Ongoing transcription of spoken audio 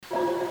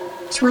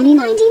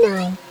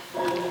$20.99.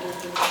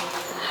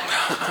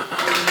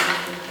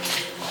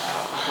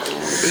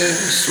 Big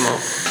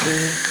smoke,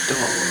 big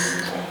dog,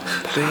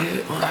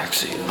 big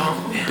oxy,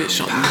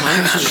 bitch on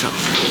my shop,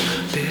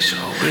 bitch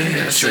on big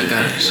drink,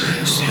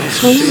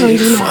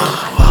 $20.99.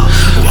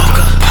 walk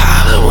up,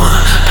 pop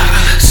one,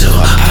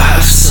 silver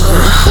pop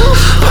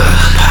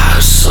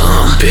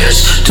some, bitch,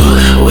 do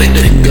it with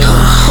the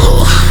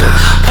gun,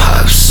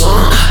 pop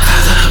some,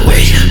 either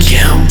way you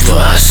can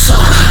bust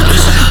some,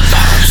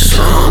 pop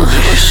some,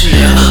 bitch,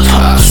 yeah,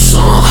 pop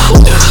some,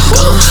 with the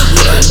gun,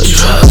 blood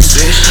drugs,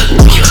 bitch,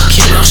 no you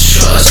cannot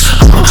trust,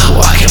 I'm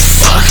walking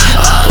fuck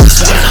up,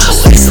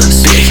 waste a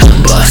big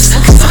bus,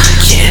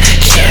 can't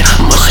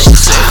much,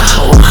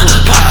 I wanna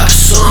pop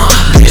some,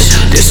 bitch,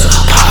 this a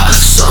pop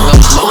song,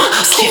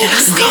 can't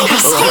go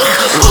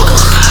wrong,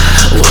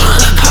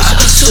 one pop,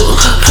 two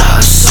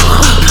pop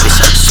some,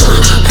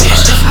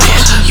 bitch,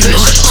 you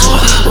know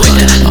with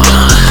that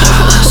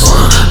pop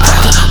some,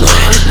 either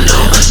way,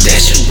 know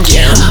that you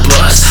can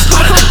bust, by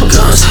the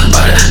guns,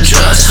 by the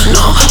drugs,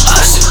 no,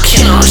 I still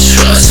cannot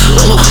trust,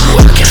 no,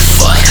 working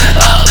fuck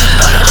up,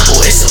 but I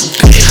waste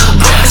a big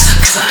bucks,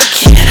 cause I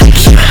can't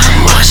give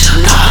much,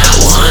 pop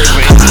one,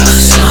 pop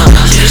some,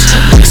 bitch,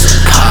 this a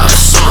pop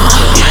song,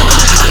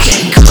 I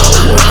can't go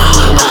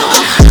wrong,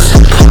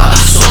 pop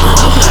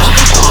song,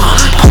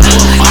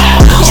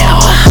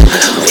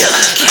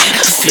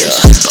 can't feel,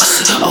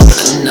 bust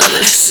open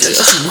another seal,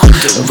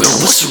 wondering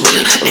what's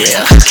really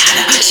real,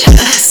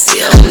 gotta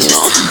steal,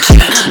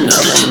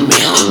 another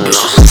meal,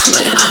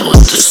 I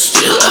want to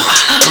spill,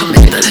 I'm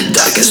in the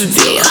darkest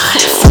veil,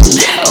 from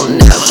that I'll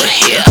never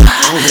hear,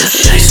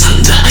 nice on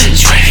the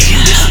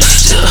dragon,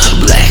 still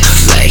black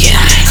flagging,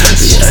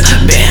 just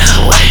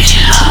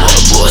bandwagon,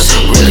 more boys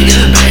really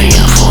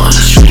banging for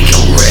a drink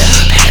of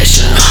real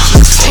passion,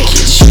 think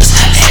you just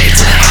acting,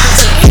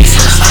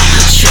 I'm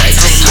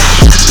attracted,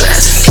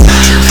 best,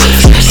 in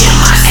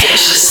my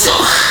ashes, so,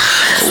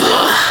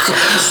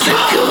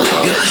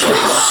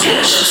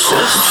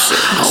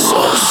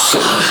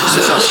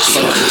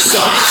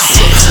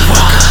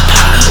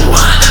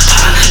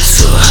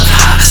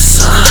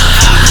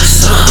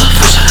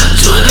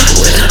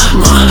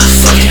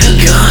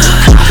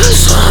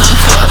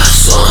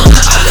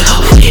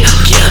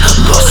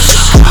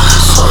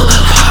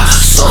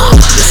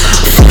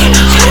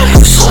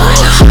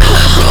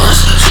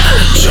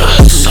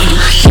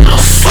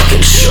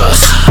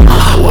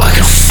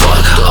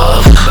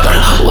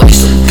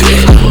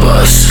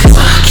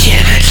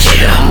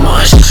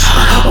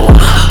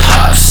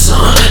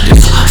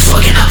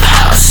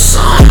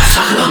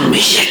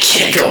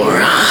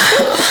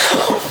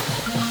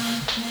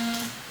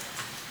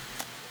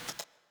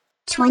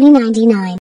 $20.99.